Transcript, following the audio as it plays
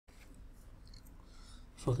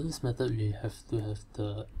For this method, we have to have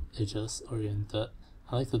the edges oriented.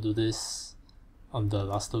 I like to do this on the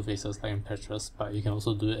last two faces like in patches, but you can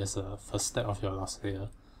also do it as a first step of your last layer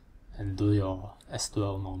and do your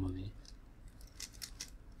S2L normally.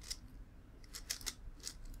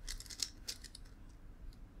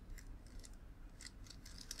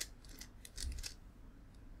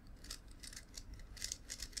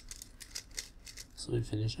 So we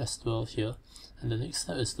finish S2L here, and the next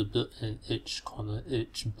step is to build an edge corner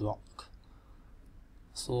edge block.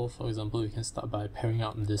 So for example, we can start by pairing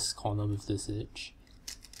up this corner with this edge,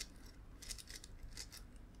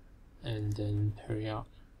 and then pairing up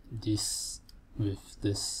this with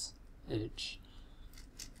this edge.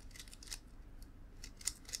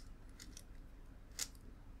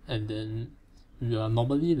 And then we are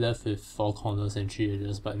normally left with 4 corners and 3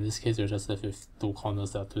 edges, but in this case we're just left with 2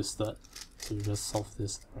 corners that are twisted. So we just solve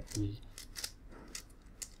this directly.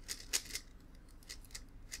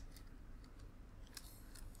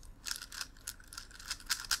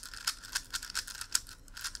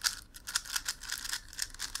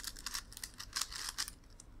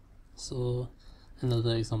 So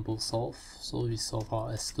another example solve. So we solve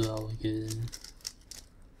our S2L again.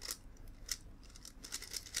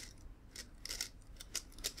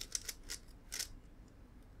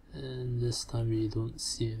 And this time we don't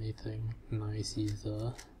see anything nice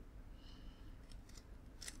either.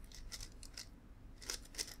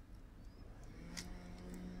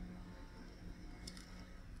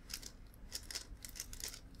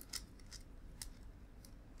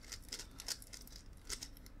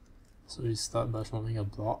 So we start by forming a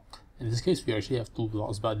block. In this case we actually have 2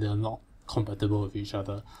 blocks, but they are not compatible with each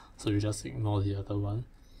other, so we just ignore the other one.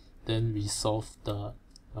 Then we solve the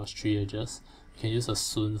last 3 edges. You can use a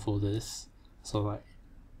Sune for this. So like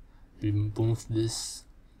we move this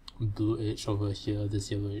blue edge over here, this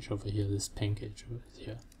yellow edge over here, this pink edge over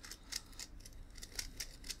here.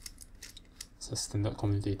 It's a standard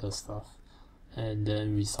commutator stuff. And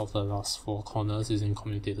then we solve the last 4 corners using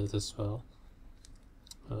commutators as well.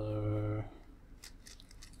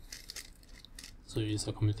 So we use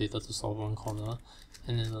a commutator to solve 1 corner,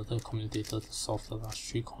 and another commutator to solve the last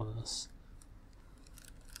 3 corners.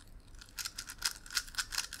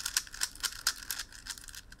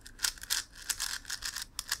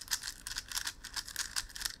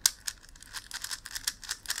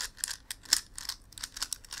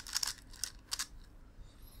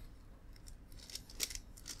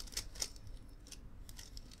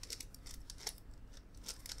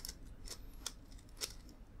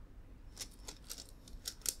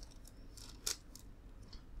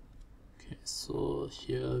 So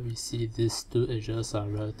here we see these 2 edges are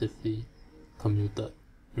relatively commuted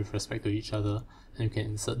with respect to each other, and you can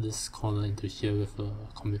insert this corner into here with a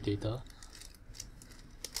commutator.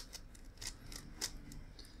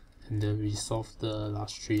 And then we solve the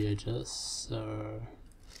last 3 edges,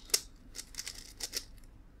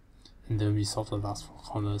 and then we solve the last 4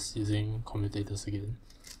 corners using commutators again.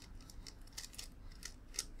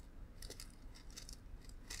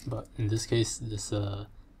 But in this case, this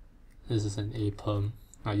is an A perm.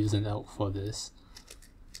 I use an L for this.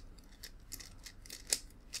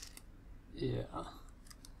 Yeah.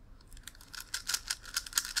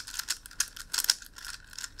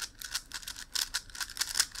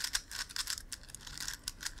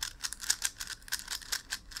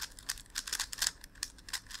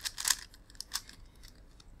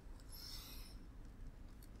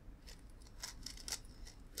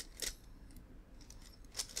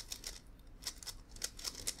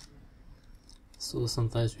 So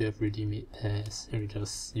sometimes we have ready-made pairs and we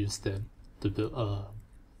just use them to build a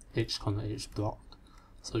edge corner edge block.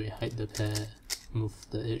 So we hide the pair, move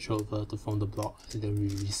the edge over to form the block, and then we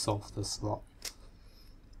resolve the slot.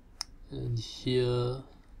 And here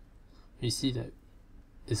we see that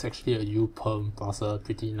it's actually a U perm plus a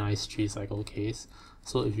pretty nice 3 cycle case.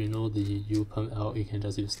 So if you know the U perm L, you can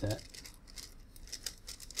just use that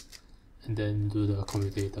and then do the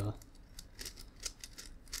commutator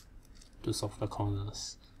to solve the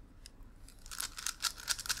corners.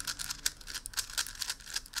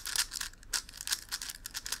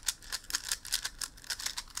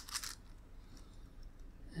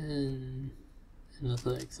 And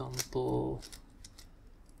another example,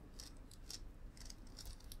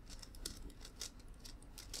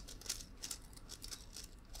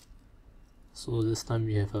 so this time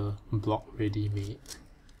we have a block ready made,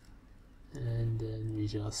 and then we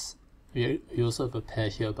also have a pair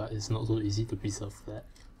here, but it's not so easy to preserve that,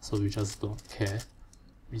 so we just don't care.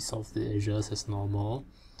 We solve the edges as normal,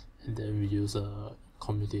 and then we use a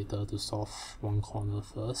commutator to solve 1 corner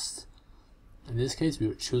first. In this case, we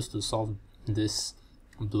would choose to solve this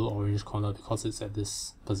blue orange corner because it's at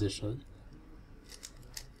this position.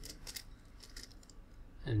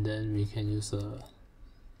 And then we can use a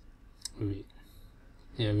we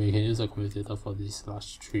can use a commutator for these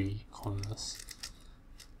last 3 corners.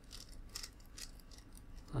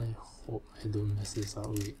 I hope I don't mess this up.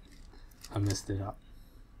 Wait, I messed it up.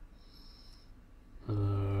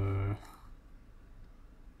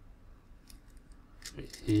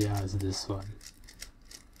 Yeah, it's this one.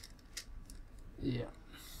 Yeah.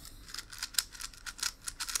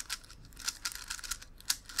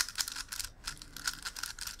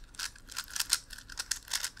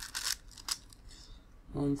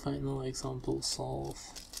 One final example solve.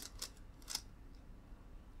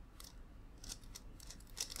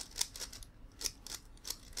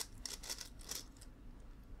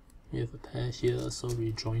 We have a pair here, so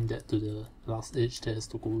we join that to the last edge that has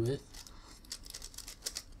to go with.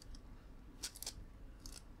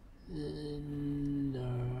 And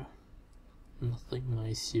nothing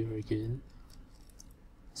nice here again.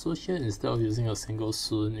 So here, instead of using a single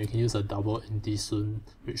Sune, you can use a double Antisune,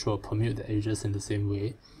 which will permute the edges in the same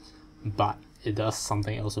way, but it does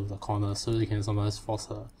something else with the corners, so you can sometimes force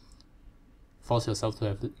yourself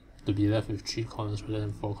to be left with 3 corners rather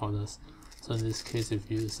than 4 corners. So in this case, if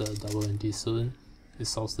you use a double Antisune, it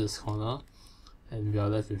solves this corner, and we are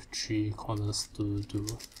left with 3 corners to do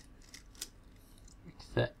like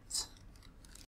that.